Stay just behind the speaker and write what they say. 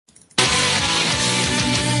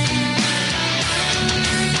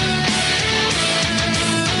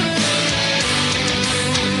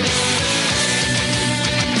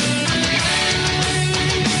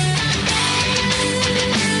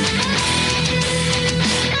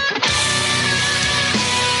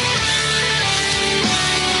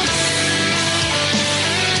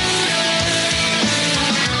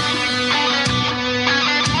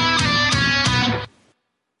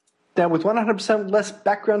now with 100% less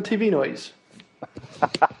background TV noise.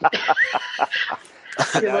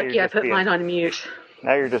 You're lucky I put mine on mute.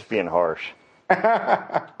 Now you're just being harsh.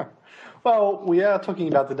 Well, we are talking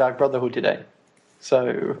about the Dark Brotherhood today.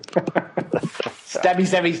 So,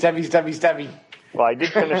 stabby. Well, I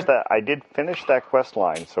did finish that quest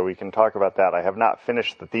line, so we can talk about that. I have not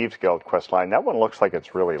finished the Thieves Guild quest line. That one looks like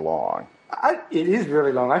it's really long. It is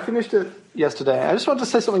really long. I finished it yesterday. I just wanted to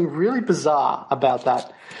say something really bizarre about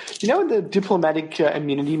that. You know, in the diplomatic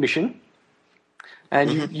immunity mission,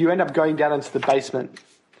 and you end up going down into the basement,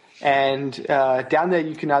 and down there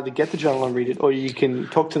you can either get the journal and read it, or you can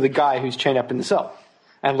talk to the guy who's chained up in the cell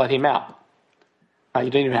and let him out. You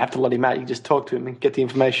don't even have to let him out. You just talk to him and get the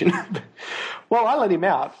information. Well, I let him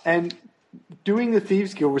out, and doing the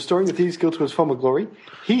Thieves Guild, restoring the Thieves Guild to its former glory,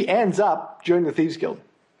 he ends up joining the Thieves Guild.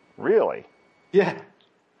 Really? Yeah.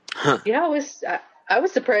 Huh. Yeah, I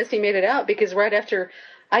was surprised he made it out, because right after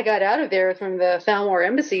I got out of there from the Thalmor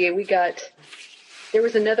embassy, there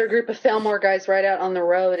was another group of Thalmor guys right out on the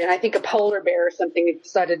road, and I think a polar bear or something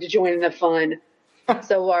decided to join in the fun.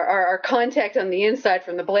 So our contact on the inside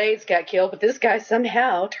from the Blades got killed, but this guy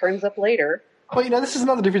somehow turns up later. Well, this is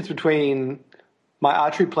another difference between my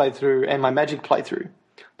archery playthrough and my magic playthrough.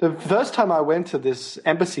 The first time I went to this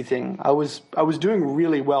embassy thing, I was doing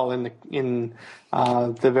really well in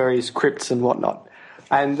the various crypts and whatnot,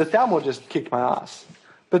 and the Thalmor just kicked my ass.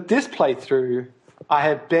 But this playthrough, I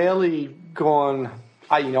have barely gone.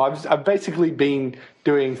 I've basically been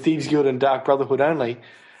doing Thieves Guild and Dark Brotherhood only,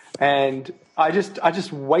 and I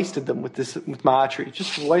just wasted them with my archery.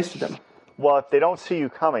 Just wasted them. Well, if they don't see you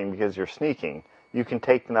coming because you're sneaking, you can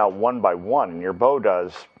take them out one by one, and your bow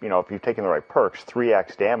does, if you've taken the right perks,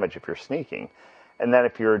 3x damage if you're sneaking. And then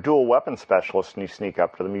if you're a dual weapon specialist and you sneak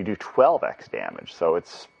up to them, you do 12x damage. So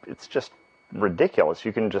it's just ridiculous.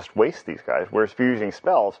 You can just waste these guys. Whereas if you're using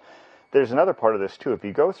spells, there's another part of this too. If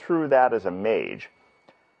you go through that as a mage,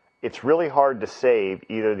 it's really hard to save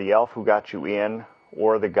either the elf who got you in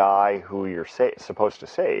or the guy who you're supposed to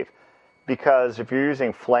save. Because if you're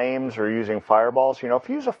using flames or using fireballs, if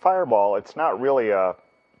you use a fireball, it's not really a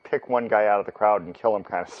pick one guy out of the crowd and kill him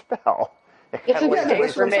kind of spell. It's a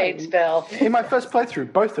mistake for mage spell. In my first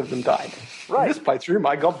playthrough, both of them died. Right. In this playthrough,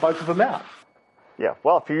 I got both of them out. Yeah,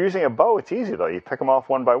 well, if you're using a bow, it's easy, though. You pick them off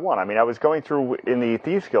one by one. I mean, I was going through, in the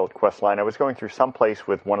Thieves Guild quest line, I was going through some place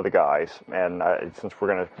with one of the guys, and since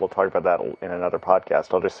we'll talk about that in another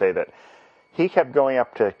podcast, I'll just say that he kept going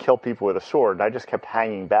up to kill people with a sword, and I just kept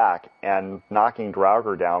hanging back and knocking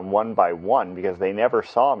Draugr down one by one because they never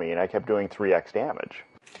saw me, and I kept doing 3x damage.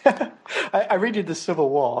 I redid the Civil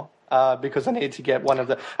War because I needed to get one of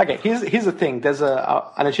the... Okay, here's the thing. There's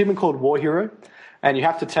an achievement called War Hero, and you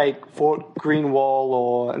have to take Fort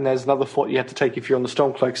Greenwall, and there's another fort you have to take if you're on the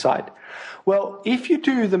Stormcloak side. Well, if you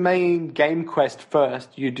do the main game quest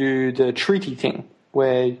first, you do the treaty thing,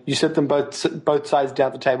 where you set them both sides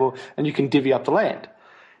down the table and you can divvy up the land.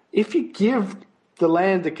 If you give the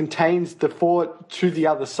land that contains the fort to the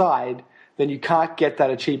other side, then you can't get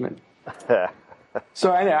that achievement.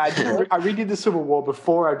 So anyway, I redid the Civil War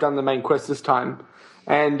before I've done the main quest this time,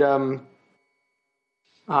 and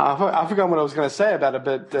I forgot what I was going to say about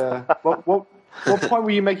it. But what point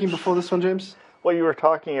were you making before this one, James? Well, you were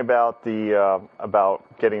talking about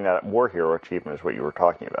about getting that War Hero achievement is what you were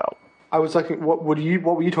talking about. I was like, what were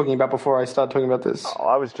you talking about before I started talking about this? Oh,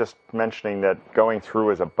 I was just mentioning that going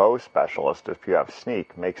through as a bow specialist, if you have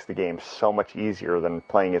sneak, makes the game so much easier than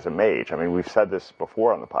playing as a mage. I mean, we've said this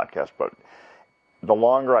before on the podcast, but the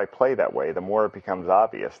longer I play that way, the more it becomes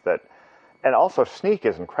obvious that... And also, sneak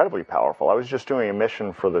is incredibly powerful. I was just doing a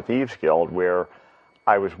mission for the Thieves Guild where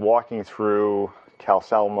I was walking through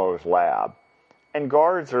Calcelmo's lab, and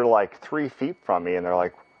guards are like 3 feet from me, and they're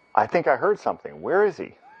like, I think I heard something. Where is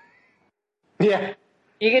he? Yeah.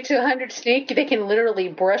 You get to 100 sneak, they can literally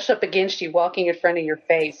brush up against you walking in front of your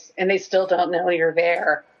face, and they still don't know you're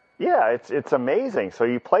there. Yeah, it's amazing. So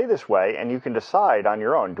you play this way, and you can decide on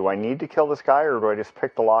your own, do I need to kill this guy, or do I just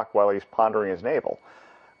pick the lock while he's pondering his navel?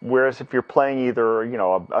 Whereas if you're playing either,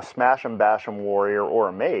 a smash and bash 'em warrior or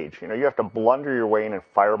a mage, you have to blunder your way in and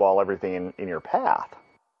fireball everything in your path.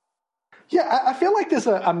 Yeah, I feel like there's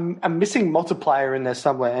a missing multiplier in there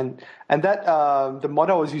somewhere, and that the mod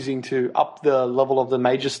I was using to up the level of the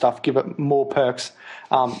major stuff, give it more perks,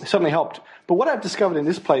 certainly helped. But what I've discovered in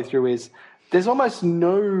this playthrough is there's almost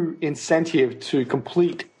no incentive to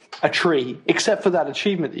complete a tree except for that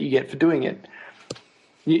achievement that you get for doing it.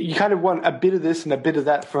 You kind of want a bit of this and a bit of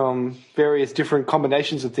that from various different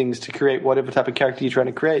combinations of things to create whatever type of character you're trying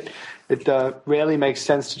to create. It rarely makes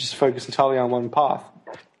sense to just focus entirely on one path.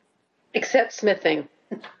 Except smithing.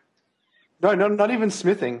 No, not even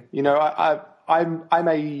smithing. You know, I'm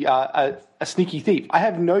a sneaky thief. I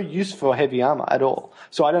have no use for heavy armor at all,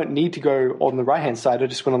 so I don't need to go on the right hand side. I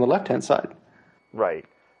just went on the left hand side. Right.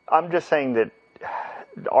 I'm just saying that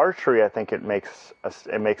archery, I think it makes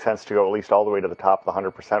sense to go at least all the way to the top of the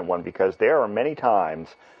 100% one, because there are many times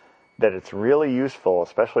that it's really useful,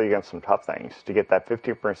 especially against some tough things, to get that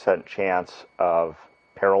 50% chance of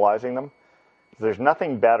paralyzing them. There's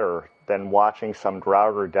nothing better than watching some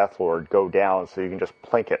Draugr Deathlord go down so you can just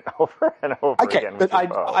plink it over and over again with your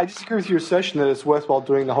bow. I disagree with your assertion that it's worthwhile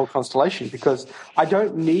doing the whole constellation, because I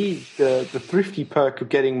don't need the thrifty perk of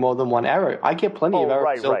getting more than one arrow. I get plenty of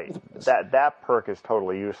arrows. Right. That perk is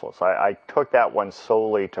totally useless. I took that one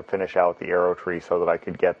solely to finish out the arrow tree so that I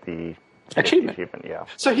could get the achievement. Yeah.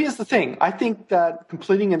 So here's the thing. I think that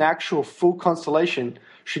completing an actual full constellation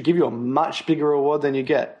should give you a much bigger reward than you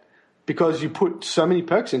get, because you put so many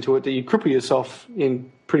perks into it that you cripple yourself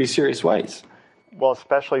in pretty serious ways. Well,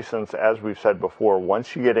 especially since, as we've said before,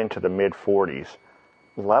 once you get into the mid-40s,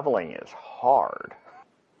 leveling is hard.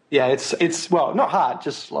 Yeah, it's well, not hard,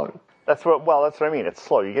 just slow. That's what I mean. It's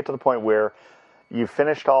slow. You get to the point where you've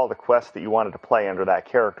finished all the quests that you wanted to play under that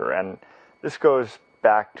character, and this goes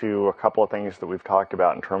back to a couple of things that we've talked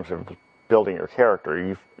about in terms of building your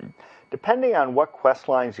character. Depending on what quest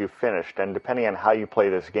lines you've finished and depending on how you play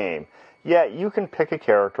this game, yeah, you can pick a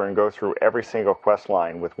character and go through every single quest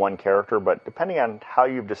line with one character, but depending on how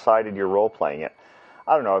you've decided you're role-playing it,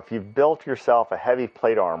 I don't know, if you've built yourself a heavy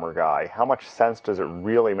plate armor guy, how much sense does it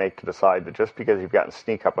really make to decide that just because you've gotten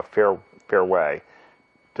sneak up a fair way,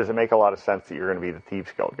 does it make a lot of sense that you're going to be the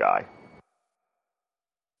Thieves Guild guy?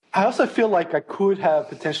 I also feel like I could have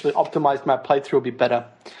potentially optimized my playthrough a bit better.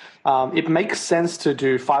 It makes sense to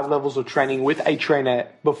do 5 levels of training with a trainer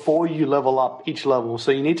before you level up each level.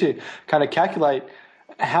 So you need to kind of calculate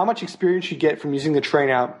how much experience you get from using the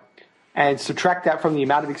trainer and subtract that from the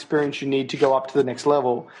amount of experience you need to go up to the next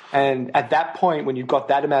level. And at that point, when you've got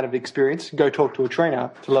that amount of experience, go talk to a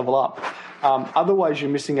trainer to level up. Otherwise,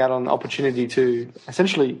 you're missing out on the opportunity to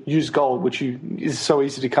essentially use gold, which is so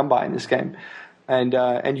easy to come by in this game,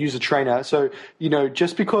 and use a trainer. So,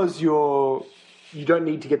 just because you don't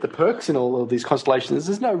need to get the perks in all of these constellations,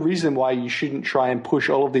 there's no reason why you shouldn't try and push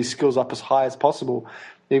all of these skills up as high as possible,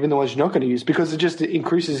 even the ones you're not going to use, because it just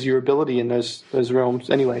increases your ability in those realms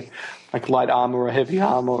anyway, like light armor or heavy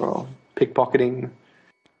armor or pickpocketing.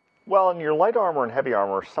 Well, in your light armor and heavy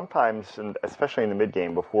armor, sometimes, and especially in the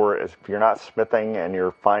mid-game, if you're not smithing and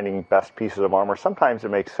you're finding best pieces of armor, sometimes it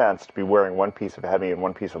makes sense to be wearing one piece of heavy and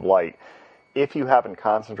one piece of light if you haven't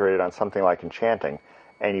concentrated on something like enchanting,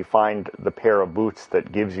 and you find the pair of boots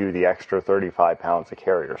that gives you the extra 35 pounds to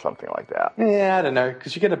carry or something like that. Yeah, I don't know,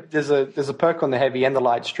 because you get there's a perk on the heavy and the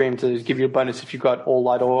light stream to give you a bonus if you've got all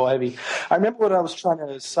light or all heavy. I remember what I was trying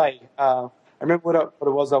to say. I remember what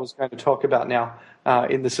it was I was going to talk about now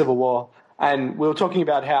in the Civil War. And we were talking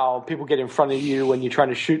about how people get in front of you when you're trying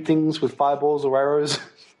to shoot things with fireballs or arrows.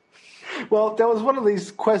 Well, there was one of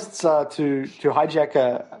these quests to hijack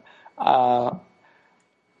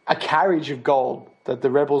a carriage of gold that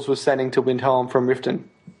the rebels were sending to Windhelm from Riften.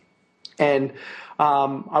 And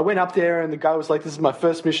I went up there, and the guy was like, this is my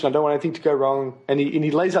first mission, I don't want anything to go wrong. And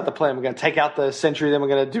he lays out the plan. We're going to take out the sentry, then we're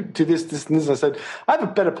going to do this, this, and this. And I said, I have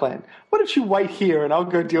a better plan. Why don't you wait here, and I'll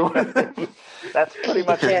go deal with it? That's pretty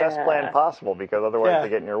much the best plan possible, because otherwise they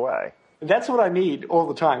get in your way. That's what I need all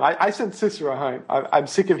the time. I sent Cicero home. I'm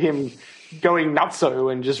sick of him going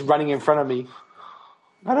nutso and just running in front of me.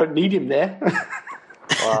 I don't need him there.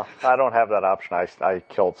 Well, I don't have that option. I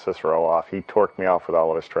killed Cicero off. He torqued me off with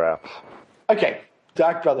all of his traps. Okay,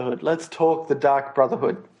 Dark Brotherhood. Let's talk the Dark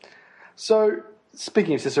Brotherhood. So,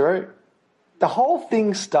 speaking of Cicero, the whole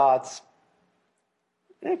thing starts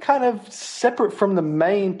kind of separate from the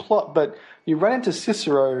main plot, but you run into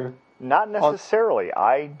Cicero. Not necessarily.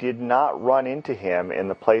 I did not run into him in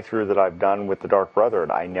the playthrough that I've done with the Dark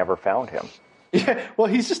Brotherhood. I never found him. Yeah, well,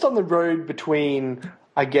 he's just on the road between,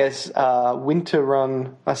 I guess,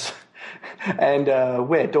 Winterrun and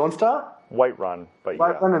where? Dawnstar? Whiterun, but yeah.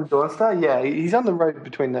 Whiterun and Dawnstar, yeah. He's on the road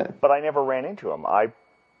between the... But I never ran into him. What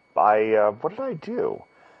did I do?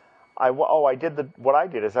 What I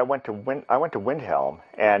did is I went to Windhelm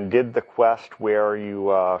and did the quest where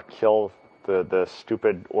you kill the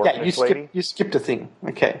stupid orphanage lady. You skipped a thing.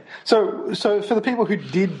 Okay. So for the people who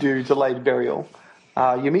did do Delayed Burial,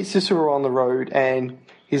 you meet Cicero on the road, and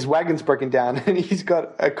his wagon's broken down, and he's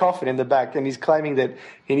got a coffin in the back, and he's claiming that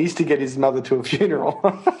he needs to get his mother to a funeral.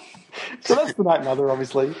 So that's the Night Mother,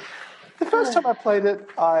 obviously. The first time I played it,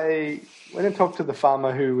 I went and talked to the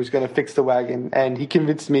farmer who was going to fix the wagon, and he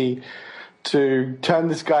convinced me to turn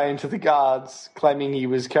this guy into the guards, claiming he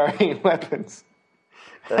was carrying weapons.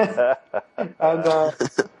 And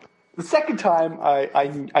the second time,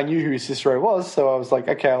 I knew who Cicero was, so I was like,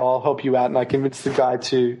 okay, I'll help you out, and I convinced the guy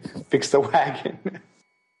to fix the wagon.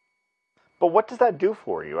 But what does that do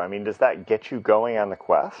for you? I mean, does that get you going on the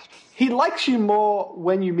quest? He likes you more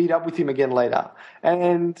when you meet up with him again later.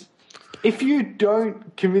 And if you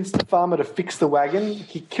don't convince the farmer to fix the wagon,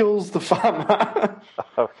 he kills the farmer.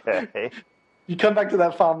 Okay. You come back to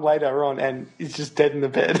that farm later on, and he's just dead in the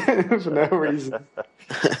bed for no reason.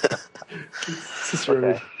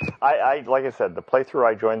 Okay. I like I said, the playthrough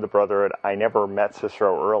I joined the Brotherhood, I never met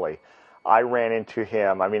Cicero early. I ran into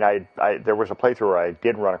him. I mean, there was a playthrough where I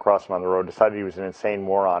did run across him on the road, decided he was an insane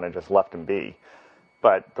moron, and just left him be.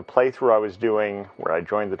 But the playthrough I was doing, where I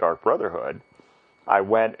joined the Dark Brotherhood, I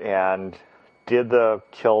went and did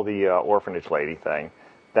kill the orphanage lady thing.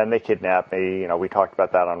 Then they kidnapped me. You know, we talked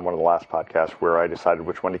about that on one of the last podcasts where I decided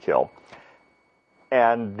which one to kill.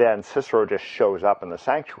 And then Cicero just shows up in the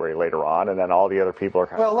sanctuary later on, and then all the other people are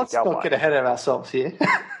kind of... Well, let's not get ahead of ourselves here.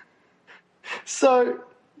 So,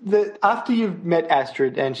 after you've met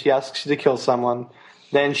Astrid and she asks you to kill someone,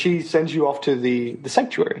 then she sends you off to the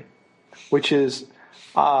sanctuary, which is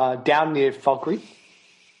down near Falkreath.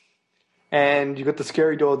 And you've got the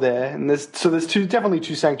scary door there. And there's definitely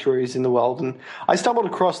two sanctuaries in the world. And I stumbled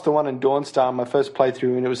across the one in Dawnstar on my first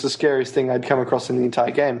playthrough, and it was the scariest thing I'd come across in the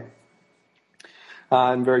entire game.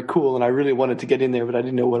 And very cool, and I really wanted to get in there, but I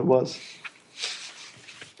didn't know what it was.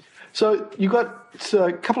 So you got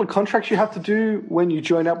a couple of contracts you have to do when you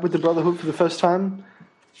join up with the Brotherhood for the first time.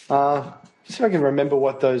 See if I can remember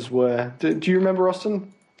what those were. Do you remember,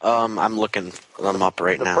 Austin? I'm looking them up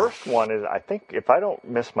right now. The first one is, I think, if I don't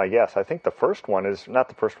miss my guess, I think the first one is, not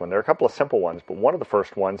the first one, there are a couple of simple ones, but one of the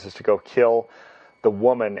first ones is to go kill the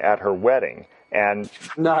woman at her wedding. And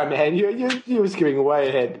no, man, you was giving way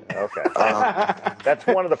ahead. Okay. That's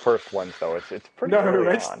one of the first ones, though. It's pretty early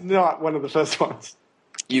on. It's not one of the first ones.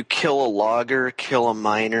 You kill a logger, kill a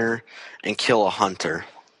miner, and kill a hunter.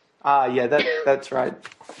 Yeah, that's right.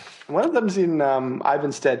 One of them's in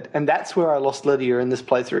Ivanstead, and that's where I lost Lydia in this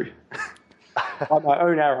playthrough. On my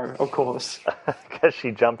own arrow, of course. Because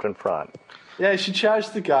she jumped in front. Yeah, she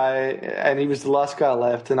charged the guy, and he was the last guy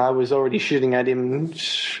left, and I was already shooting at him.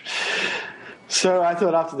 So I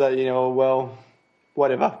thought after that, well,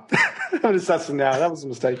 whatever. I'm an assassin now. That was a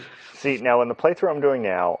mistake. See, now in the playthrough I'm doing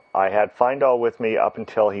now, I had Findall with me up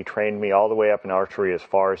until he trained me all the way up in archery as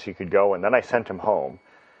far as he could go, and then I sent him home.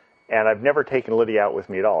 And I've never taken Lydia out with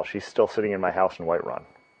me at all. She's still sitting in my house in Whiterun.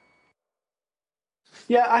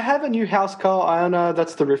 Yeah, I have a new house, Carl. Iona,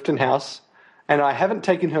 that's the Riften house. And I haven't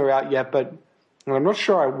taken her out yet, but I'm not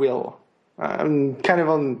sure I will. I'm kind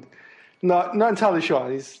of not entirely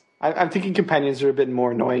sure. I'm thinking companions are a bit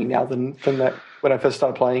more annoying now than that when I first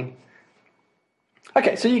started playing.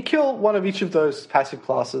 Okay, so you kill one of each of those passive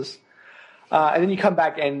classes, and then you come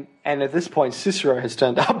back, and at this point, Cicero has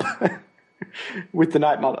turned up with the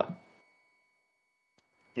Night Mother.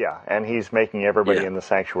 Yeah, and he's making everybody in the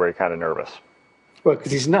sanctuary kind of nervous. Well,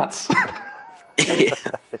 because he's nuts.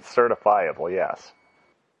 It's certifiable, yes.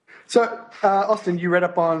 So, Austin, you read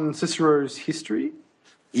up on Cicero's history?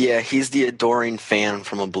 Yeah, he's the adoring fan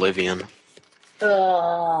from Oblivion.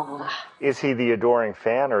 Is he the adoring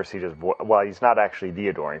fan, or is he just... Well, he's not actually the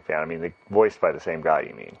adoring fan. I mean, voiced by the same guy,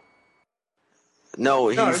 you mean? No,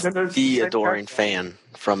 he's the adoring fan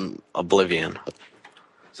from Oblivion.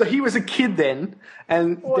 So he was a kid then,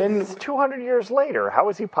 and then... It's 200 years later. How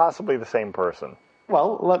is he possibly the same person?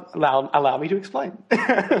 Well, allow me to explain.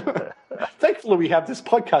 Thankfully, we have this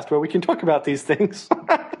podcast where we can talk about these things.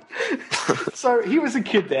 So he was a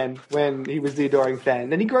kid then when he was the adoring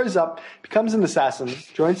fan. Then he grows up, becomes an assassin,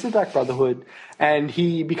 joins the Dark Brotherhood, and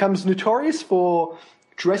he becomes notorious for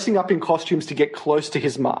dressing up in costumes to get close to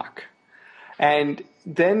his mark. And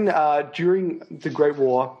then during the Great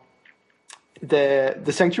War,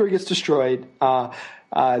 the Sanctuary gets destroyed.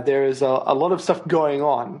 There is a lot of stuff going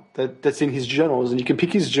on that's in his journals, and you can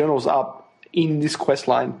pick his journals up in this quest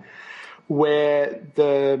line where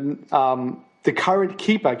the current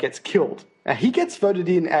keeper gets killed. Now, he gets voted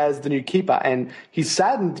in as the new keeper, and he's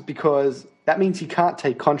saddened because that means he can't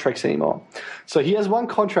take contracts anymore. So he has one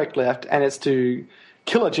contract left, and it's to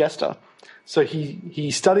kill a jester. So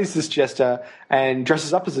he studies this jester and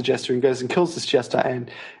dresses up as a jester and goes and kills this jester. And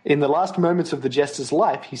in the last moments of the jester's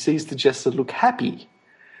life, he sees the jester look happy.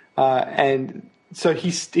 And so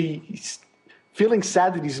he's feeling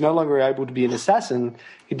sad that he's no longer able to be an assassin.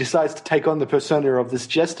 He decides to take on the persona of this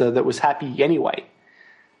jester that was happy anyway.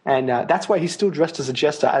 And that's why he's still dressed as a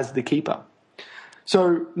jester as the keeper.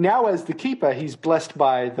 So now as the keeper, he's blessed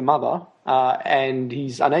by the mother, and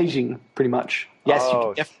he's unaging, pretty much. Yes,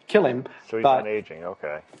 you can kill him. So he's but, unaging,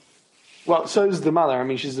 okay. Well, so is the mother. I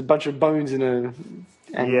mean, she's a bunch of bones in a...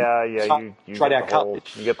 You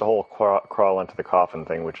get the whole crawl into the coffin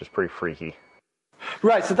thing, which is pretty freaky.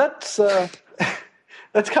 Right, so that's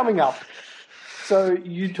that's coming up. So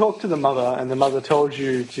you talk to the mother, and the mother told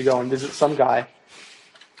you to go and visit some guy.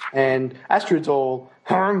 And Astrid's all,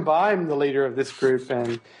 I'm the leader of this group,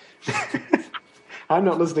 and I'm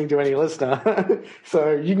not listening to any listener.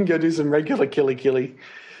 So you can go do some regular killy.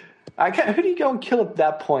 Who do you go and kill at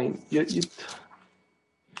that point? It's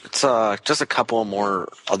just a couple more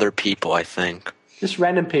other people, I think. Just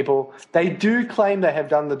random people. They do claim they have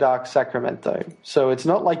done the Dark Sacrament, though. So it's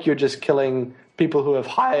not like you're just killing people who have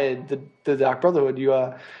hired the Dark Brotherhood. You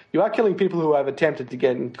are killing people who have attempted to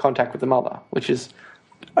get in contact with the Mother, which is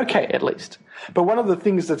okay, at least. But one of the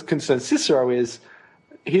things that concerns Cicero is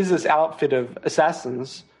here's this outfit of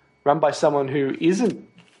assassins run by someone who isn't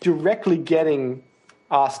directly getting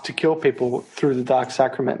asked to kill people through the Dark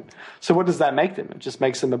Sacrament. So what does that make them? It just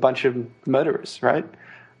makes them a bunch of murderers, right?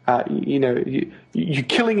 You're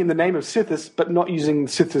killing in the name of Sithis, but not using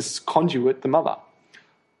Sithis' conduit, the Mother.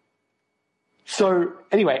 So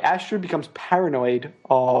anyway, Astrid becomes paranoid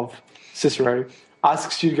of Cicero,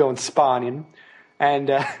 asks you to go and spy on him,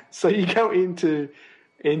 and so you go into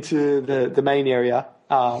the main area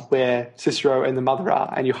where Cicero and the Mother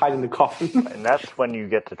are, and you hide in the coffin. And that's when you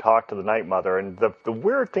get to talk to the Night Mother. And the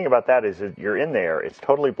weird thing about that is that you're in there, it's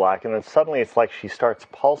totally black, and then suddenly it's like she starts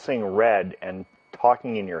pulsing red and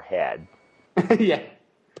talking in your head. Yeah.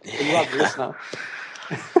 You love listener.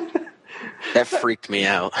 That freaked me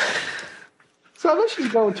out. So I want you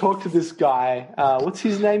to go and talk to this guy. What's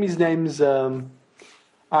his name? His name's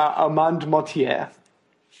Armand Motier.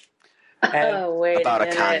 Wait about a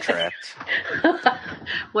minute. A contract.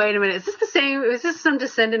 Wait a minute. Is this the same? Is this some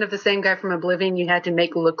descendant of the same guy from Oblivion you had to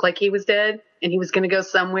make look like he was dead and he was going to go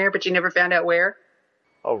somewhere, but you never found out where?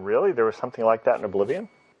 Oh, really? There was something like that in Oblivion?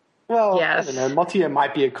 Well, yes. I don't know. Motier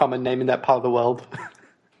might be a common name in that part of the world.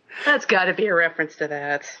 That's got to be a reference to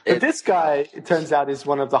that. But this guy, it turns out, is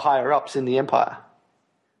one of the higher-ups in the Empire.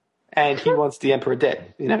 And he wants the Emperor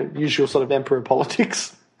dead. Usual sort of Emperor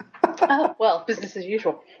politics. Oh, well, business as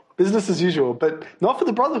usual. Business as usual, but not for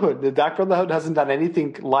the Brotherhood. The Dark Brotherhood hasn't done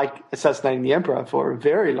anything like assassinating the Emperor for a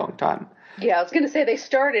very long time. Yeah, I was going to say they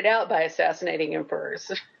started out by assassinating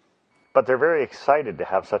emperors. But they're very excited to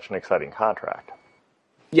have such an exciting contract.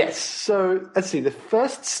 Yes, so let's see. The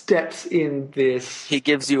first steps in this... He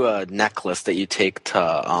gives you a necklace that you take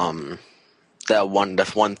to that one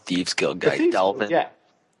Thieves Guild guy, Delvin. Yeah.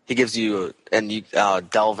 He gives you, and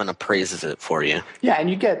Delvin appraises it for you. Yeah, and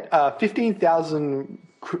you get 15,000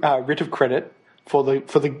 writ of credit for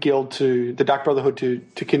the guild the Dark Brotherhood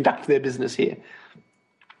to conduct their business here.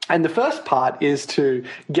 And the first part is to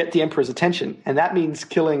get the Emperor's attention, and that means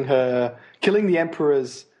killing the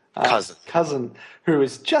Emperor's cousin, who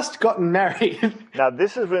has just gotten married. Now,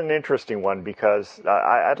 this is an interesting one because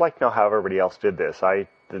I'd like to know how everybody else did this.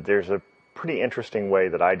 There's a pretty interesting way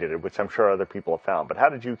that I did it, which I'm sure other people have found. But how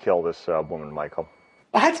did you kill this woman, Michael?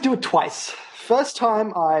 I had to do it twice. First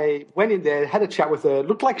time I went in there, had a chat with her,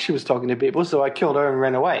 looked like she was talking to people, so I killed her and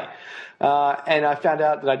ran away. And I found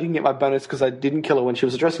out that I didn't get my bonus because I didn't kill her when she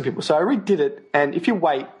was addressing people. So I redid it, and if you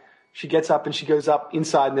wait, she gets up and she goes up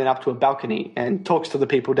inside and then up to a balcony and talks to the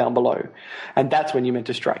people down below. And that's when you're meant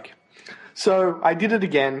to strike. So I did it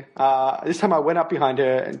again. This time I went up behind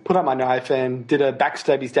her and put up my knife and did a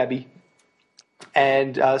backstabby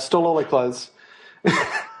and stole all her clothes.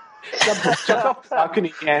 Jumped off the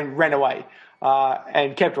balcony and ran away.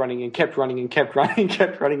 And kept running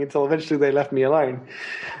until eventually they left me alone.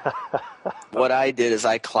 What I did is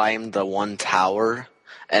I climbed the one tower,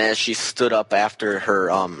 and as she stood up after her,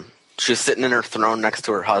 she was sitting in her throne next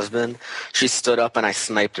to her husband. She stood up, and I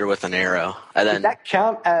sniped her with an arrow. And then did that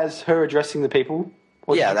count as her addressing the people?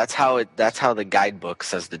 Yeah, that's how the guidebook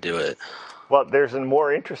says to do it. Well, there's a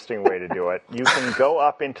more interesting way to do it. You can go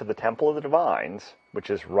up into the Temple of the Divines, which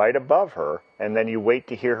is right above her, and then you wait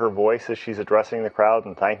to hear her voice as she's addressing the crowd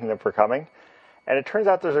and thanking them for coming. And it turns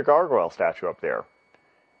out there's a gargoyle statue up there.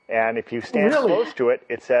 And if you stand close to it,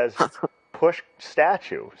 it says, push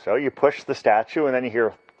statue. So you push the statue, and then you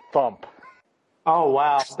hear thump. Oh,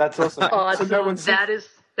 wow. That's awesome.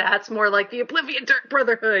 That's more like the Oblivion Dark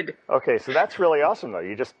Brotherhood. Okay, so that's really awesome, though.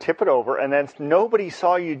 You just tip it over, and then nobody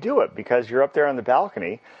saw you do it because you're up there on the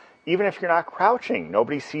balcony. Even if you're not crouching,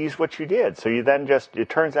 nobody sees what you did. So you then it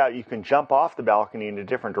turns out you can jump off the balcony in a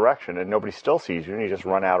different direction, and nobody still sees you, and you just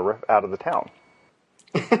run out of the town.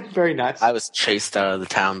 Very nice. I was chased out of the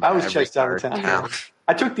town. By I was every chased out of guard the town.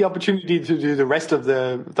 I took the opportunity to do the rest of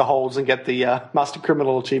the holds and get the Master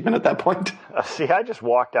Criminal achievement at that point. See, I just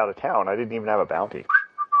walked out of town. I didn't even have a bounty.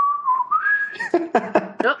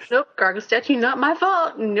 Nope. Gargoyle statue, not my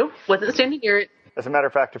fault. Nope, wasn't standing near it. As a matter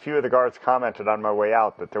of fact, a few of the guards commented on my way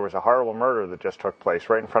out that there was a horrible murder that just took place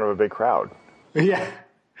right in front of a big crowd. Yeah.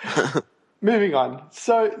 Moving on.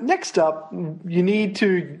 So next up, you need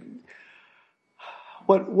to...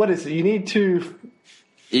 What is it? You need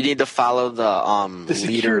to follow the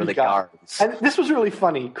leader of the guards. And this was really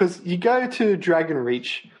funny because you go to Dragon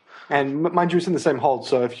Reach, and mind you, it's in the same hold,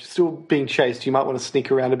 so if you're still being chased, you might want to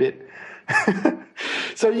sneak around a bit.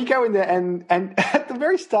 So you go in there, and at the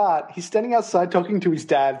very start, he's standing outside talking to his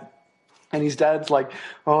dad, and his dad's like,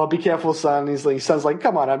 "Oh, be careful, son." His son's like,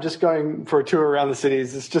 "Come on, I'm just going for a tour around the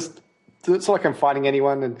cities. It's not like I'm fighting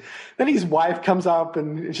anyone." And then his wife comes up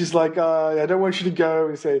and she's like, "I don't want you to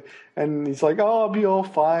go." And he's like, "Oh, I'll be all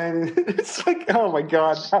fine." It's like, oh my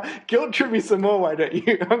God, guilt trip me some more, why don't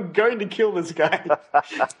you? I'm going to kill this guy.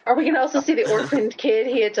 Are we going to also see the orphaned kid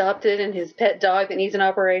he adopted and his pet dog that needs an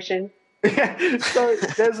operation? Yeah. So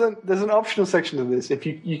there's an optional section to this. If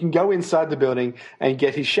you can go inside the building and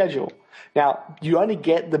get his schedule. Now, you only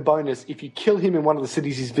get the bonus if you kill him in one of the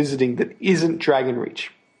cities he's visiting that isn't Dragon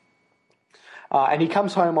Reach. And he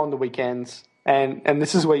comes home on the weekends, and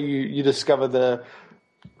this is where you discover the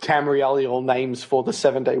Tamrielial names for the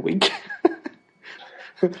 7-day week.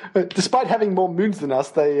 Despite having more moons than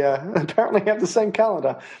us, they apparently have the same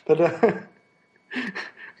calendar. But I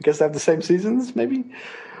guess they have the same seasons, maybe?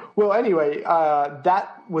 Well, anyway,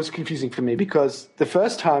 that was confusing for me because the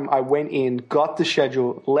first time I went in, got the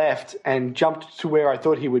schedule, left, and jumped to where I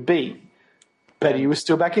thought he would be. But he was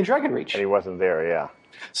still back in Dragon Reach. And he wasn't there, yeah.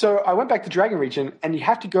 So I went back to Dragon Reach, and you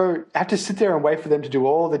have to sit there and wait for them to do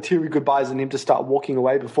all the teary goodbyes and him to start walking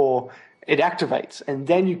away before it activates, and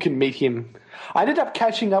then you can meet him. I ended up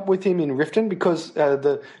catching up with him in Riften because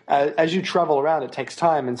as you travel around, it takes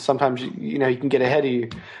time, and sometimes you can get ahead of you.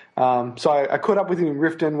 So I caught up with him in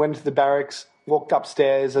Riften, went to the barracks, walked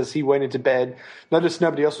upstairs as he went into bed, noticed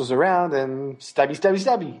nobody else was around, and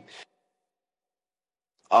stabby.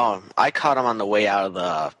 I caught him on the way out of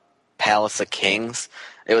the Palace of Kings.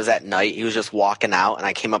 It was at night. He was just walking out, and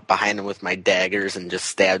I came up behind him with my daggers and just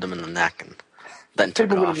stabbed him in the neck, and then took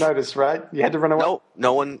People off. would have noticed, right? You had to run away.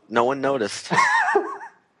 No one noticed.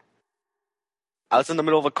 I was in the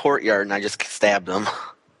middle of a courtyard, and I just stabbed him.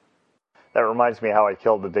 That reminds me how I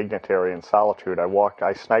killed the dignitary in Solitude.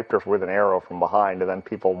 I sniped her with an arrow from behind, and then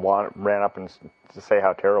people ran up and to say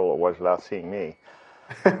how terrible it was without seeing me.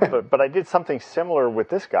 but I did something similar with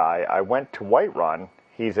this guy. I went to Whiterun.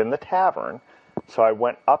 He's in the tavern. So I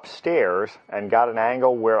went upstairs and got an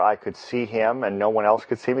angle where I could see him and no one else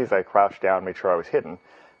could see me as I crouched down and made sure I was hidden.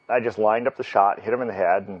 I just lined up the shot, hit him in the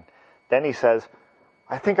head, and then he says,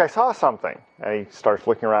 "I think I saw something." And he starts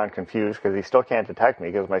looking around confused because he still can't detect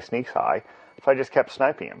me because my sneak's high. So I just kept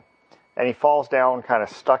sniping him. And he falls down kind of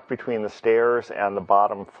stuck between the stairs and the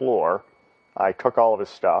bottom floor. I took all of his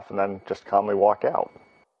stuff and then just calmly walked out.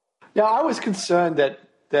 Now, I was concerned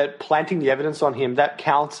that planting the evidence on him, that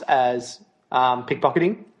counts as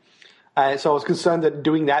pickpocketing. So I was concerned that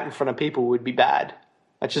doing that in front of people would be bad.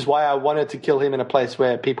 Which is why I wanted to kill him in a place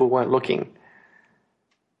where people weren't looking.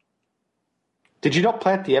 Did you not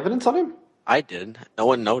plant the evidence on him? I did. No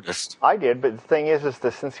one noticed. I did, but the thing is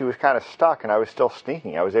that since he was kind of stuck and I was still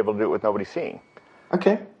sneaking, I was able to do it with nobody seeing.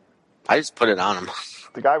 Okay. I just put it on him.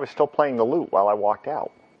 The guy was still playing the lute while I walked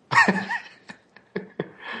out.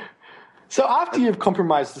 So after you've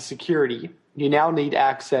compromised the security, you now need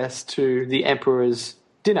access to the Emperor's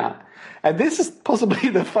dinner. And this is possibly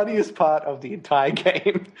the funniest part of the entire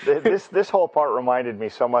game. This whole part reminded me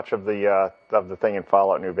so much of the thing in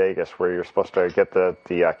Fallout New Vegas where you're supposed to get the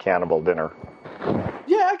cannibal dinner.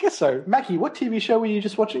 Yeah, I guess so. Mackie, what TV show were you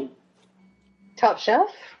just watching? Top Chef?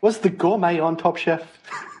 Was the gourmet on Top Chef?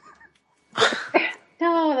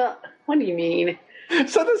 No, what do you mean?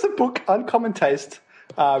 So there's a book, Uncommon Taste,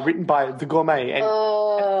 written by the Gourmet. And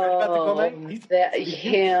about the Gourmet?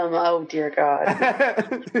 Him. Oh, dear God.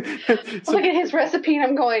 So, look at his recipe, and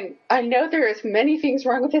I'm going, I know there is many things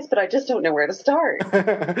wrong with this, but I just don't know where to start.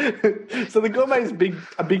 So the Gourmet is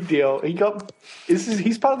a big deal.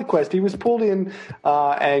 He's part of the quest. He was pulled in,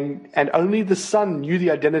 and only the son knew the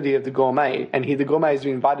identity of the Gourmet, and the Gourmet has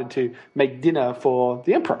been invited to make dinner for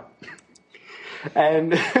the Emperor.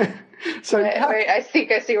 And... So wait, I see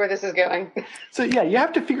where this is going. So yeah, you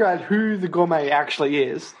have to figure out who the Gourmet actually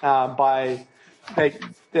is by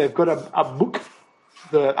they've got a book,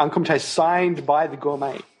 the Uncommon Taste, signed by the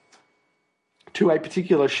Gourmet to a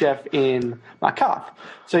particular chef in Markarth.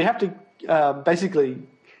 So you have to basically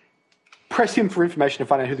press him for information to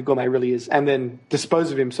find out who the gourmet really is, and then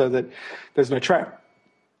dispose of him so that there's no trail.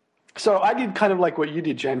 So I did kind of like what you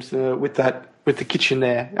did, James, with the kitchen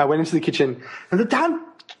there. I went into the kitchen, and the damn,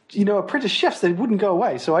 apprentice chefs, they wouldn't go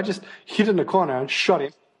away. So I just hid in the corner and shot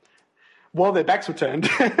him while their backs were turned.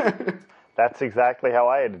 That's exactly how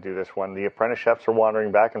I had to do this one. The apprentice chefs were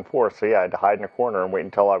wandering back and forth, so yeah, I had to hide in a corner and wait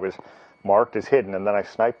until I was marked as hidden, and then I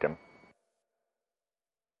sniped him.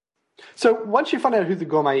 So once you find out who the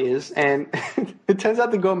gourmet is, and it turns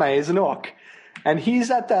out the gourmet is an orc, and he's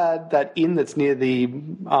at that inn that's near the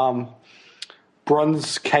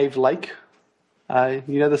Bronze Cave Lake. You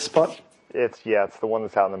know the spot? It's the one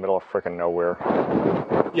that's out in the middle of frickin' nowhere.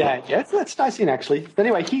 Yeah, that's nice inn actually. But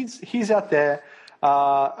anyway, he's out there.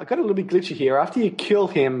 I got a little bit glitchy here. After you kill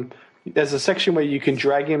him, there's a section where you can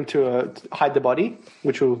drag him to hide the body,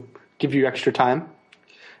 which will give you extra time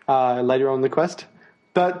later on in the quest.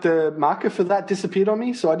 But the marker for that disappeared on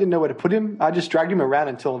me, so I didn't know where to put him. I just dragged him around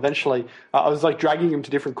until eventually I was like dragging him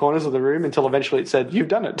to different corners of the room until eventually it said, "You've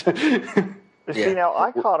done it." See, now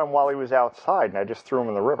I caught him while he was outside, and I just threw him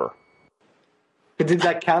in the river. But did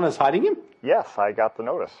that count as hiding him? Yes, I got the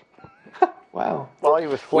notice. Wow. Well, he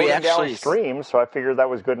was floating downstream, so I figured that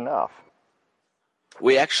was good enough.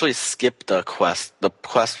 We actually skipped the quest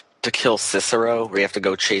to kill Cicero, where you have to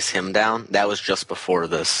go chase him down. That was just before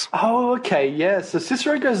this. Oh, okay, yeah. So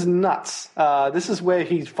Cicero goes nuts. This is where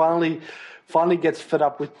he finally gets fed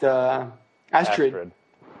up with Astrid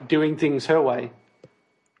doing things her way.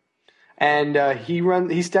 And he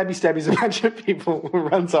stabbies a bunch of people,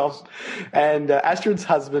 runs off, and Astrid's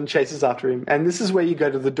husband chases after him. And this is where you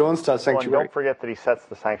go to the Dawnstar Sanctuary. Well, and don't forget that he sets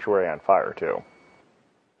the sanctuary on fire too.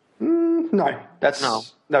 No, that's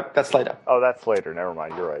later. Oh, that's later. Never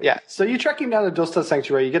mind. You're right. Yeah. So you track him down to Dawnstar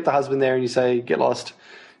Sanctuary. You get the husband there, and you say, "Get lost."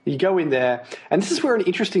 You go in there, and this is where an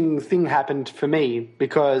interesting thing happened for me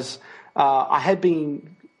because I had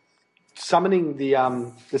been summoning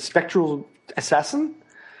the spectral assassin.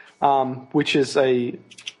 Which is a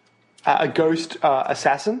ghost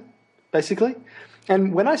assassin, basically.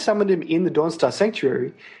 And when I summoned him in the Dawnstar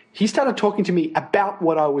Sanctuary, he started talking to me about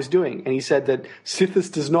what I was doing. And he said that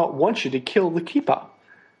Sithis does not want you to kill the Keeper.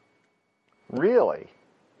 Really?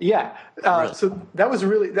 Yeah. So that was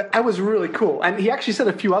really cool. And he actually said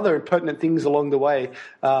a few other pertinent things along the way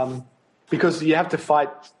because you have to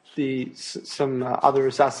fight some other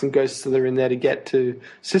assassin ghosts that are in there to get to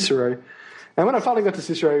Cicero. And when I finally got to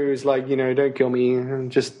Cicero, he was like, don't kill me,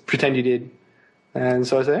 and just pretend you did. And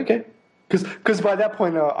so I said, okay. Because by that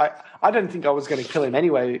point, I didn't think I was going to kill him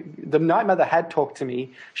anyway. The Night Mother had talked to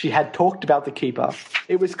me. She had talked about the Keeper.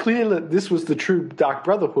 It was clear that this was the true Dark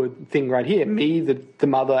Brotherhood thing right here. Me, the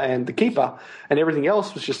Mother, and the Keeper. And everything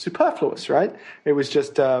else was just superfluous, right? It was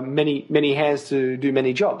just many hands to do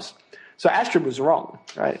many jobs. So Astrid was wrong,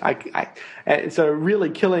 right? And so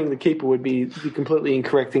really killing the Keeper would be the completely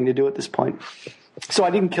incorrect thing to do at this point. So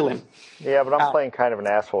I didn't kill him. Yeah, but I'm playing kind of an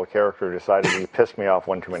asshole character who decided he pissed me off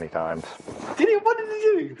one too many times. Did he? What did he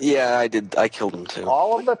do? Yeah, I did. I killed him too.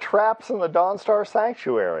 All of the traps in the Dawnstar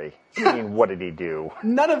Sanctuary. I mean, what did he do?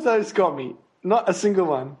 None of those got me. Not a single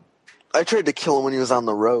one. I tried to kill him when he was on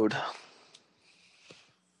the road.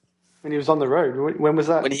 When he was on the road? When was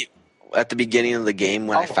that? At the beginning of the game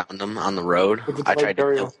when I found him on the road. I tried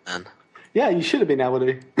to kill him then. Yeah, you should have been able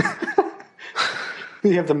to.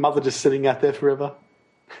 You have the Mother just sitting out there forever.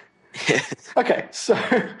 Okay, so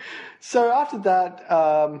after that,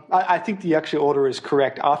 I think the actual order is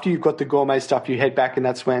correct. After you've got the gourmet stuff, you head back, and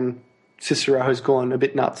that's when Cicero has gone a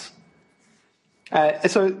bit nuts.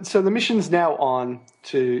 So the mission's now on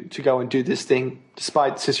to go and do this thing,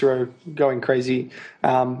 despite Cicero going crazy.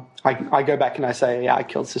 I go back and I say, yeah, I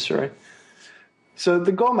killed Cicero. So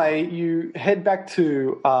the gourmet, you head back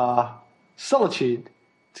to Solitude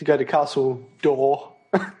to go to Castle Door.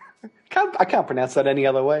 I can't pronounce that any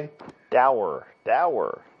other way. Dower.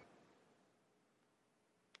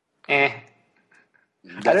 I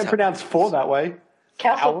don't pronounce four that way.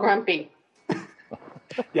 Castle Grumpy.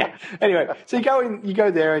 Yeah. Anyway, so you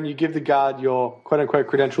go there and you give the guard your quote-unquote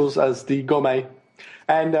credentials as the gourmet.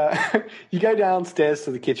 And you go downstairs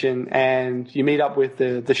to the kitchen and you meet up with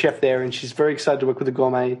the chef there, and she's very excited to work with the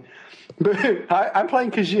gourmet. But I'm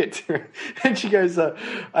playing Khajiit. And she goes,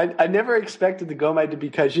 I never expected the gourmet to be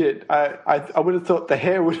Khajiit. I would have thought the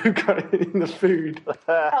hair would have got it in the food.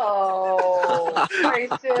 Oh,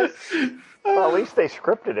 racist. Well, at least they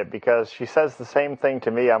scripted it, because she says the same thing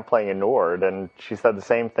to me. I'm playing a Nord, and she said the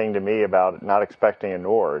same thing to me about not expecting a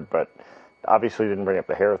Nord, but obviously didn't bring up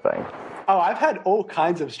the hair thing. Oh, I've had all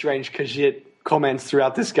kinds of strange Khajiit comments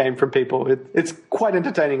throughout this game from people. It's quite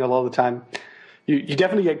entertaining a lot of the time. You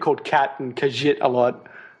definitely get called cat and kajit a lot.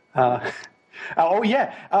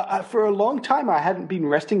 For a long time I hadn't been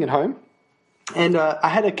resting at home, and I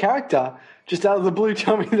had a character just out of the blue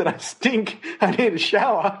tell me that I stink, I need a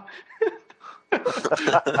shower. So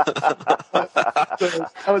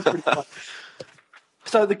that was pretty fun.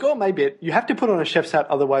 So the gourmet bit, you have to put on a chef's hat,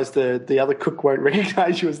 otherwise the other cook won't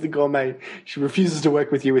recognize you as the gourmet. She refuses to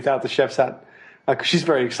work with you without the chef's hat, because she's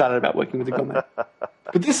very excited about working with the gourmet.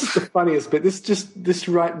 But this is the funniest bit. This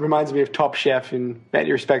reminds me of Top Chef in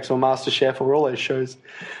many respects, or Master Chef, or all those shows,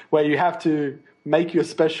 where you have to make your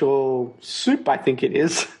special soup, I think it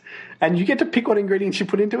is, and you get to pick what ingredients you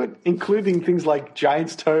put into it, including things like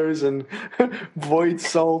giant's toes and void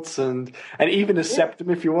salts and even a septum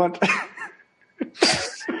if you want.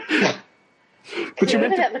 But you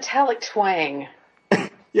even that metallic twang.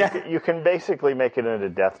 Yeah, you can basically make it into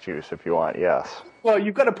death juice if you want. Yes. Well,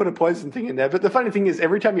 you've got to put a poison thing in there. But the funny thing is,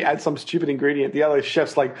 every time you add some stupid ingredient, the other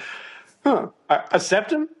chef's like, a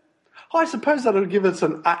septum? Oh, I suppose that'll give us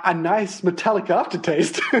a nice metallic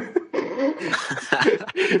aftertaste.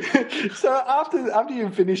 So after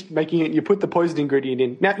you've finished making it, you put the poison ingredient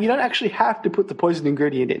in. Now, you don't actually have to put the poison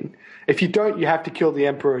ingredient in. If you don't, you have to kill the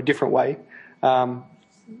emperor a different way to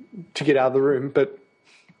get out of the room. But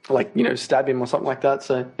stab him or something like that.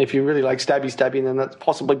 So if you really like stabby, then that's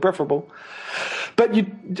possibly preferable. But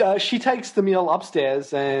she takes the meal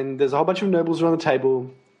upstairs, and there's a whole bunch of nobles around the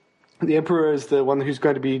table. The emperor is the one who's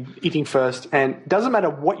going to be eating first, and it doesn't matter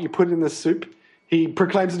what you put in the soup, he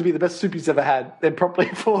proclaims it to be the best soup he's ever had, then promptly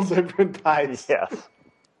falls over and dies. Yes.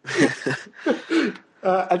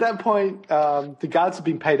 At that point, the guards have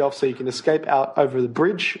been paid off so you can escape out over the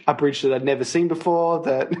bridge, a bridge that I'd never seen before,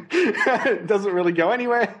 that doesn't really go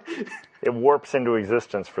anywhere. It warps into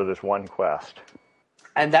existence for this one quest.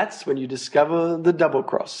 And that's when you discover the double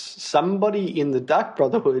cross. Somebody in the Dark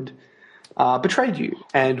Brotherhood betrayed you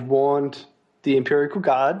and warned the Imperial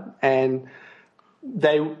Guard, and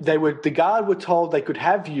the Guard were told they could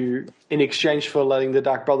have you in exchange for letting the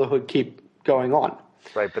Dark Brotherhood keep going on.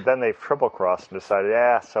 Right, but then they triple-crossed and decided,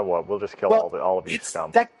 so what, we'll just kill all of you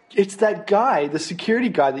scum. It's that guy, the security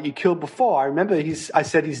guy that you killed before. I remember I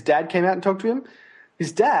said his dad came out and talked to him.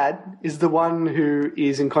 His dad is the one who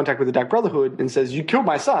is in contact with the Dark Brotherhood and says, you killed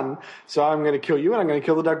my son, so I'm going to kill you, and I'm going to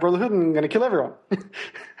kill the Dark Brotherhood, and I'm going to kill everyone.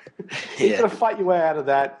 You've got to fight your way out of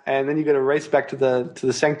that, and then you've got to race back to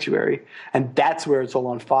the sanctuary, and that's where it's all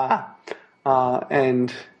on fire.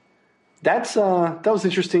 And that was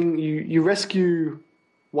interesting. You rescue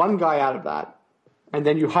one guy out of that, and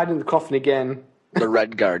then you hide in the coffin again. The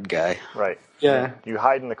Red Guard guy. Right. Yeah. You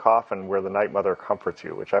hide in the coffin where the Night Mother comforts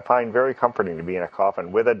you, which I find very comforting to be in a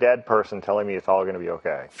coffin with a dead person telling me it's all going to be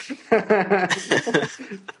okay.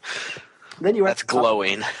 That's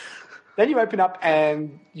glowing. Then you open up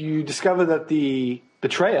and you discover that the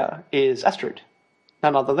betrayer is Astrid,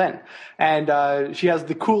 none other than. And she has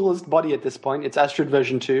the coolest body at this point. It's Astrid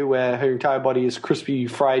version 2, where her entire body is crispy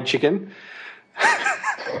fried chicken.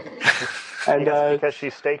 And, because she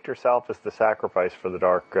staked herself as the sacrifice for the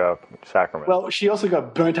Dark Sacrament. Well, she also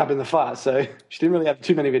got burnt up in the fire, so she didn't really have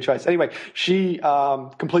too many of a choice. Anyway, she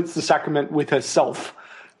completes the sacrament with herself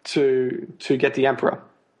to get the Emperor.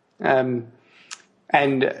 And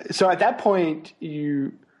so at that point,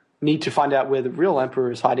 you need to find out where the real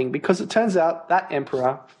Emperor is hiding, because it turns out that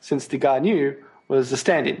Emperor, since the guy knew, was a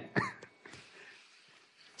stand-in.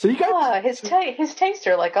 So you go. His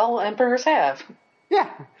taster, like all emperors have. Yeah.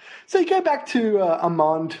 So you go back to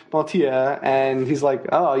Armand Mortier, and he's like,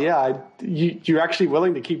 "Oh yeah, you're actually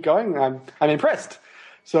willing to keep going. I'm impressed."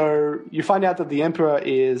 So you find out that the Emperor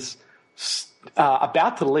is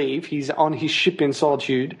about to leave. He's on his ship in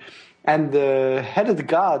Solitude, and the head of the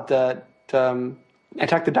guard that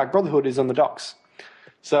attacked the Dark Brotherhood is on the docks.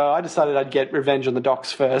 So I decided I'd get revenge on the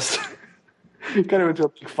docks first. Got into a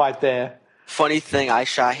big fight there. Funny thing, I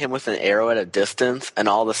shot him with an arrow at a distance, and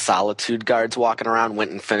all the Solitude guards walking around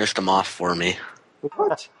went and finished him off for me.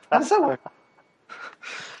 What? How does that work?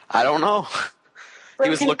 I don't know. He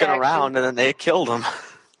was looking around, and then they killed him.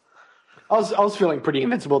 I was feeling pretty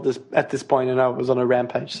invincible at this point, and I was on a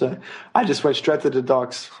rampage. So I just went straight to the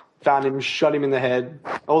docks, found him, shot him in the head.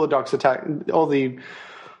 All the docks attacked. All the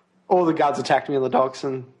guards attacked me on the docks,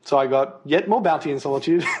 and so I got yet more bounty in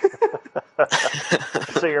Solitude.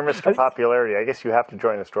 So you're Mr. Popularity. I guess you have to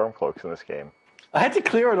join the Stormcloaks in this game. I had to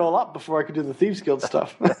clear it all up before I could do the Thieves Guild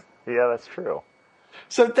stuff. Yeah, that's true.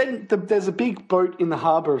 So then there's a big boat in the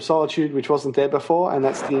harbour of Solitude which wasn't there before, and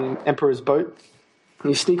that's the Emperor's boat.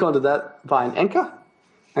 And you sneak onto that by an anchor,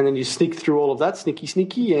 and then you sneak through all of that,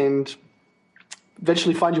 sneaky, and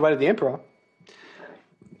eventually find your way to the Emperor.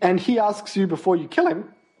 and he asks you before you kill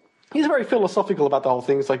him. He's very philosophical about the whole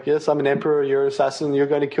thing. It's like, yes, I'm an emperor, you're an assassin, you're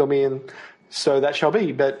going to kill me, and so that shall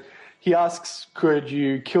be. But he asks, could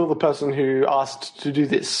you kill the person who asked to do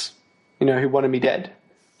this, who wanted me dead?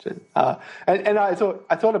 And I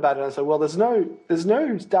thought about it, and I said, well, there's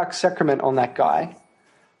no Dark Sacrament on that guy,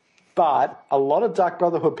 but a lot of Dark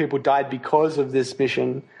Brotherhood people died because of this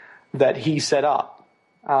mission that he set up.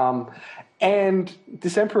 And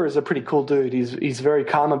this Emperor is a pretty cool dude. He's very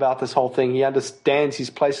calm about this whole thing. He understands his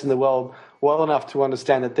place in the world well enough to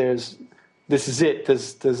understand that this is it.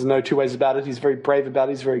 There's no two ways about it. He's very brave about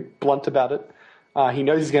it. He's very blunt about it. He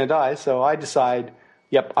knows he's going to die, so I decide,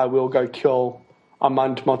 yep, I will go kill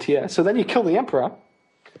Armand Mortier. So then you kill the Emperor.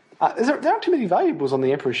 There aren't too many valuables on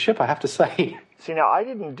the Emperor's ship, I have to say. See, now, I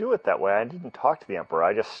didn't do it that way. I didn't talk to the Emperor.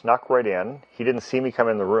 I just snuck right in. He didn't see me come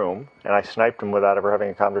in the room, and I sniped him without ever having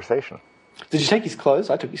a conversation. Did you take his clothes?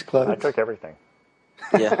 I took his clothes. I took everything.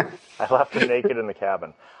 Yeah. I left him naked in the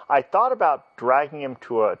cabin. I thought about dragging him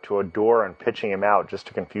to a door and pitching him out just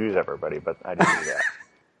to confuse everybody, but I didn't do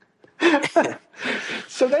that.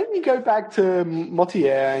 So then you go back to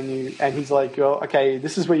Mortier, and he's like, "Oh, okay,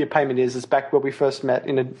 this is where your payment is. It's back where we first met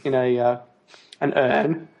in an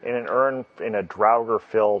urn." In an urn in a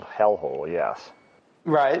Draugr-filled hellhole, yes.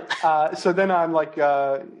 Right. So then I'm like,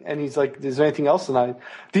 and he's like, "Is there anything else?" And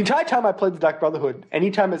the entire time I played the Dark Brotherhood,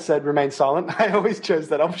 anytime it said "remain silent," I always chose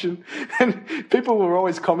that option, and people were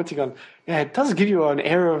always commenting on, "Yeah, it does give you an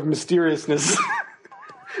air of mysteriousness."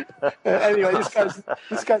 Anyway,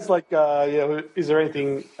 this guy's like, is there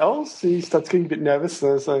anything else? He starts getting a bit nervous,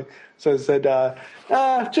 so I said,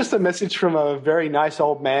 just a message from a very nice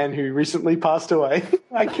old man who recently passed away.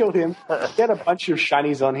 I killed him. He had a bunch of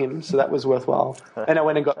shinies on him, so that was worthwhile. And I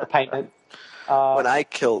went and got the payment. When I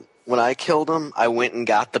killed him, I went and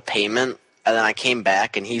got the payment, and then I came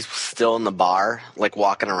back, and he's still in the bar, like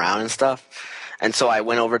walking around and stuff. And so I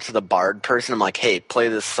went over to the bard person. I'm like, hey, play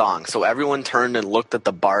this song. So everyone turned and looked at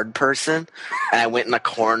the bard person, and I went in the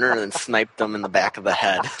corner and then sniped them in the back of the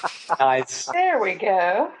head. Nice. There we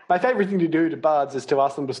go. My favorite thing to do to bards is to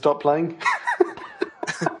ask them to stop playing.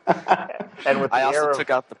 And with the I also took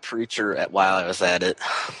out the preacher while I was at it.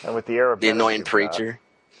 And with the air of the annoying preacher.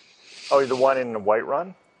 Oh, the one in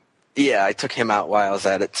Whiterun? Yeah, I took him out while I was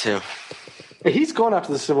at it, too. He's gone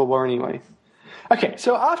after the Civil War anyway. Okay,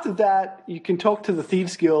 so after that, you can talk to the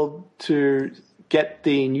Thieves Guild to get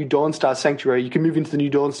the New Dawnstar Sanctuary. You can move into the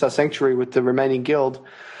New Dawnstar Sanctuary with the remaining guild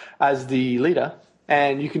as the leader,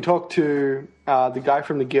 and you can talk to the guy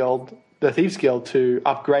from the guild, the Thieves Guild, to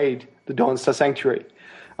upgrade the Dawnstar Sanctuary,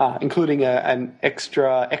 including an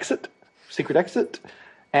extra secret exit,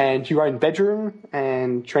 and your own bedroom,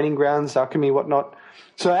 and training grounds, alchemy, whatnot.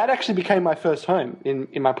 So that actually became my first home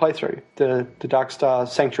in my playthrough, the Darkstar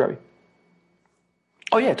Sanctuary.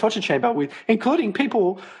 Oh yeah, torture chamber including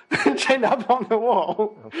people chained up on the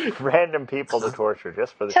wall. Random people to torture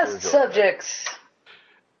just for the test subjects.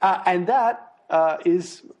 And that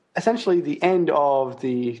is essentially the end of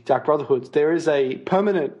the Dark Brotherhoods. There is a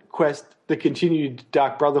permanent quest, the continued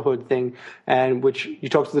Dark Brotherhood thing, and which you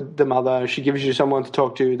talk to the mother, she gives you someone to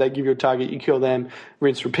talk to, they give you a target, you kill them,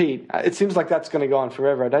 rinse, repeat. It seems like that's going to go on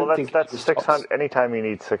forever. I don't think that's 600. Anytime you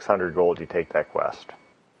need 600 gold, you take that quest.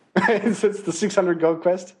 So it's the 600 gold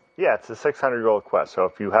quest? Yeah, it's a 600 gold quest. So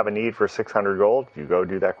if you have a need for 600 gold, you go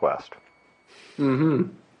do that quest. Mm-hmm.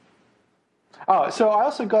 Oh, so I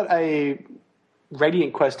also got a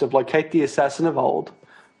Radiant quest of Locate the Assassin of Old,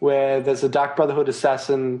 where there's a Dark Brotherhood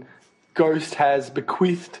assassin. Ghost has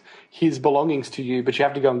bequeathed his belongings to you, but you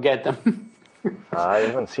have to go and get them. I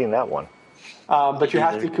haven't seen that one. But you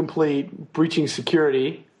have to complete breaching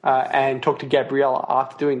security and talk to Gabriella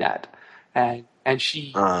after doing that. And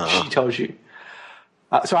she tells you.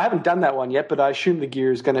 So I haven't done that one yet, but I assume the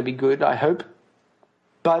gear is going to be good, I hope.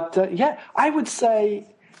 But, yeah, I would say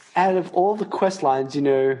out of all the quest lines,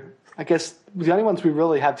 I guess the only ones we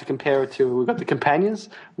really have to compare it to, we've got the Companions,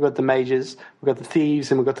 we've got the Mages, we've got the Thieves,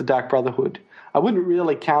 and we've got the Dark Brotherhood. I wouldn't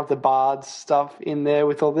really count the Bards stuff in there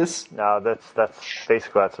with all this. No, that's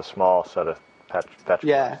basically a small set of fetch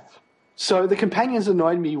yeah. quests. So the Companions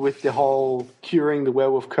annoyed me with the whole curing the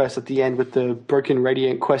werewolf curse at the end with the broken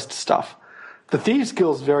Radiant quest stuff. The Thieves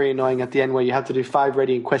Guild is very annoying at the end where you have to do 5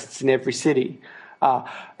 Radiant quests in every city.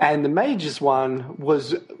 And the Mages one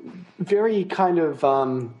was very kind of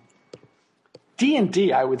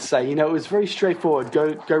D&D, I would say. It was very straightforward.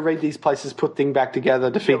 Go raid these places, put things back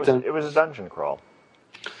together, defeat them. It was a dungeon crawl.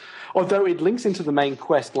 Although it links into the main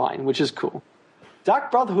quest line, which is cool.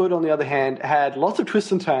 Dark Brotherhood, on the other hand, had lots of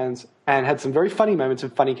twists and turns and had some very funny moments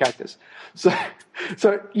and funny characters. So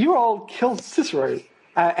you all killed Cicero.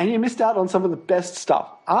 and you missed out on some of the best stuff.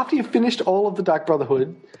 After you've finished all of the Dark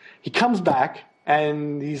Brotherhood, he comes back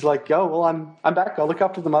and he's like, "Oh, well, I'm back. I'll look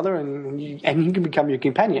after the mother, and you can become your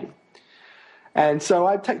companion." And so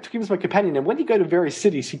I took him as my companion. And when you go to various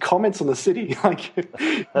cities, he comments on the city. Like, you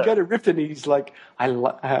go to Riften, he's like,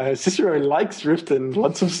 Cicero likes Riften,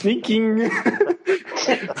 lots of sneaking. and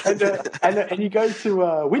you go to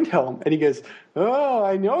Windhelm, and he goes, "Oh,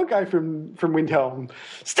 I know a guy from Windhelm.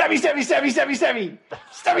 Stabby, stabby, stabby, stabby, stabby.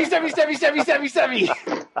 Stabby, stabby, stabby, stabby, stabby, stabby.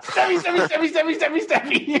 Stabby, stabby, stabby, stabby, stabby,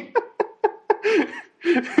 stabby."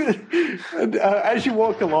 And, as you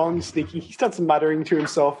walk along, Sneaky, he starts muttering to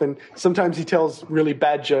himself, and sometimes he tells really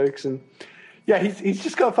bad jokes, and yeah, he's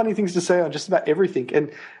just got funny things to say on just about everything,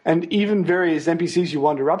 and even various NPCs you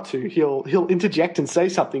wander up to, he'll interject and say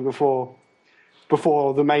something before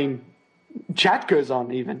the main chat goes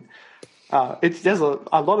on. Even there's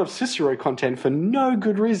a lot of Cicero content for no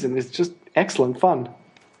good reason. It's just excellent fun.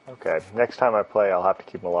 Okay, next time I play, I'll have to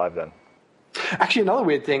keep him alive then. Actually, another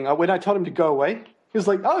weird thing, when I told him to go away, he was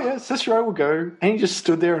like, "Oh yeah, Cicero will go," and he just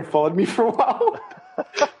stood there and followed me for a while.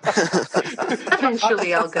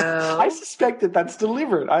 Eventually, I'll go. I suspect that's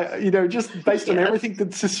deliberate. Just based on everything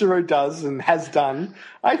that Cicero does and has done,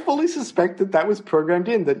 I fully suspect that was programmed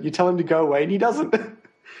in. That you tell him to go away, and he doesn't.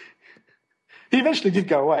 He eventually did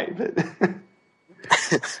go away, but.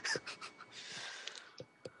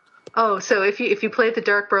 Oh, so if you played the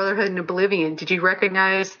Dark Brotherhood in Oblivion, did you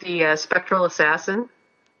recognize the Spectral Assassin?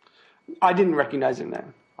 I didn't recognize him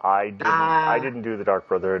then. I didn't do the Dark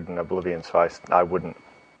Brotherhood in Oblivion, so I wouldn't.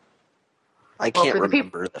 I can't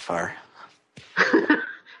remember that far.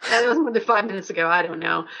 That was more than 5 minutes ago. I don't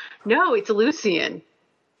know. No, it's Lucian,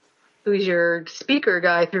 who's your speaker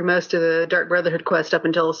guy through most of the Dark Brotherhood quest up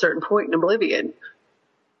until a certain point in Oblivion.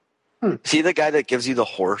 Is he the guy that gives you the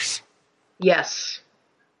horse? Yes.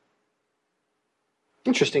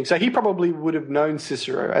 Interesting. So he probably would have known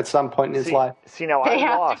Cicero at some point in his life. See, now They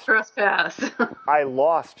have lost. to trespass. I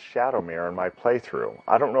lost Shadowmere in my playthrough.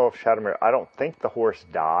 I don't know if Shadowmere. I don't think the horse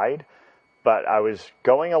died, but I was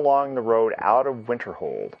going along the road out of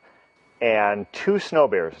Winterhold, and 2 snow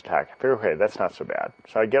bears attacked. I figured, okay, that's not so bad.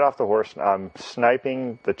 So I get off the horse, and I'm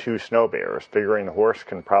sniping the 2 snow bears, figuring the horse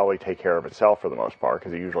can probably take care of itself for the most part,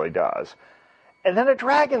 because it usually does. And then a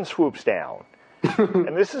dragon swoops down.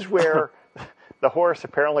 And this is where the horse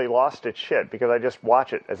apparently lost its shit, because I just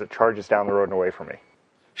watch it as it charges down the road and away from me.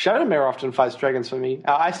 Shadowmere often fights dragons for me.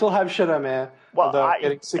 I still have Shadowmere. Well, I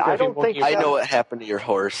don't think I know what happened to your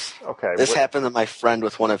horse. Okay. This happened to my friend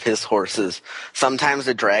with one of his horses. Sometimes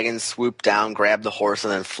the dragons swoop down, grab the horse,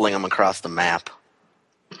 and then fling him across the map.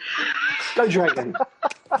 Go dragon.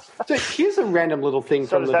 So here's a random little thing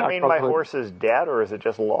So from does the that Dark mean my Brotherhood. horse is dead, or is it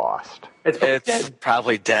just lost? It's dead.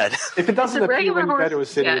 Probably dead. If it doesn't The appear regular when you go horse to a is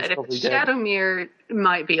city, dead. it's If probably dead. Shadowmere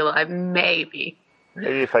might be alive, maybe.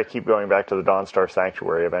 Maybe if I keep going back to the Dawnstar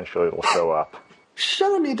Sanctuary, eventually it'll show up.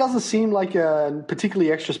 Shadowmere doesn't seem like a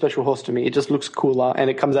particularly extra special horse to me. It just looks cooler, and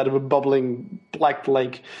it comes out of a bubbling black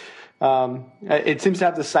lake. It seems to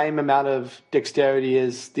have the same amount of dexterity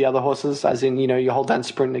as the other horses, as in, you hold down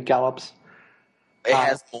sprint and it gallops. It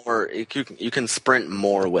has more. You can sprint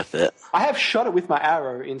more with it. I have shot it with my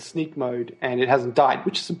arrow in sneak mode, and it hasn't died,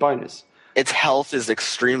 which is a bonus. Its health is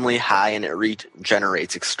extremely high, and it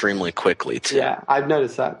regenerates extremely quickly, too. Yeah, I've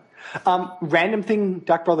noticed that. Random thing,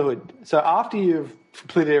 Dark Brotherhood. So after you've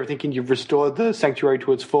completed everything and you've restored the sanctuary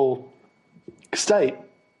to its full state,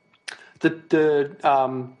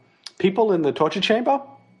 the people in the torture chamber,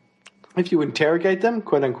 if you interrogate them,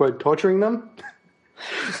 quote unquote torturing them,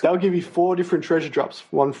 they'll give you 4 different treasure drops,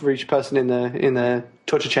 one for each person in the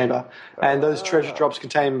torture chamber, and those treasure drops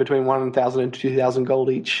contain between 1,000 and 2,000 gold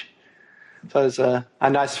each. So it's a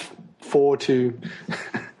nice 4 to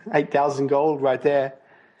 8,000 gold right there,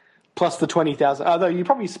 plus the 20,000. Although you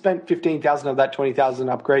probably spent 15,000 of that 20,000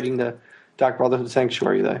 upgrading the Dark Brotherhood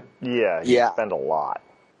Sanctuary, though. Yeah, you spend a lot.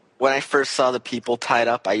 When I first saw the people tied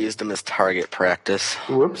up, I used them as target practice.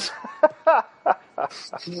 Whoops.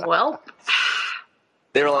 Well,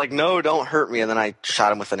 They were like, "No, don't hurt me," and then I shot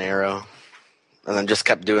them with an arrow, and then just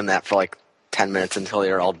kept doing that for like 10 minutes until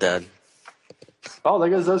they were all dead. Oh, there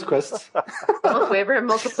goes those quests. well, if we ever have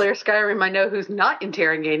multiplayer Skyrim, I know who's not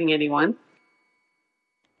interrogating anyone.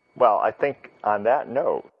 Well, I think on that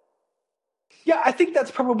note... Yeah, I think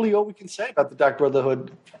that's probably all we can say about the Dark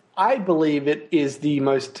Brotherhood. I believe it is the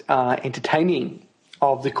most entertaining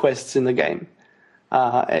of the quests in the game.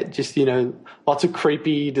 Just, lots of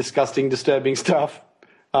creepy, disgusting, disturbing stuff.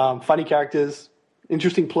 Funny characters,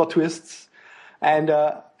 interesting plot twists, and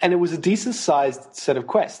it was a decent-sized set of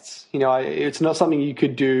quests. It's not something you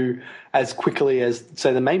could do as quickly as,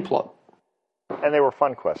 say, the main plot. And they were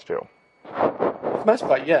fun quests, too. For the most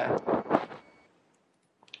part, yeah.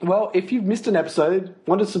 Well, if you've missed an episode,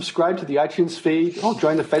 want to subscribe to the iTunes feed, or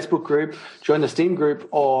join the Facebook group, join the Steam group,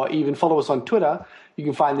 or even follow us on Twitter, you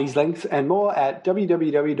can find these links and more at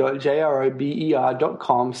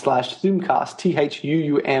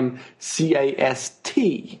www.jrober.com/Thuumcast,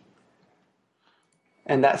 THUUMCAST.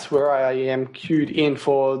 And that's where I am cued in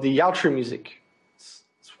for the outro music. It's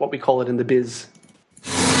what we call it in the biz.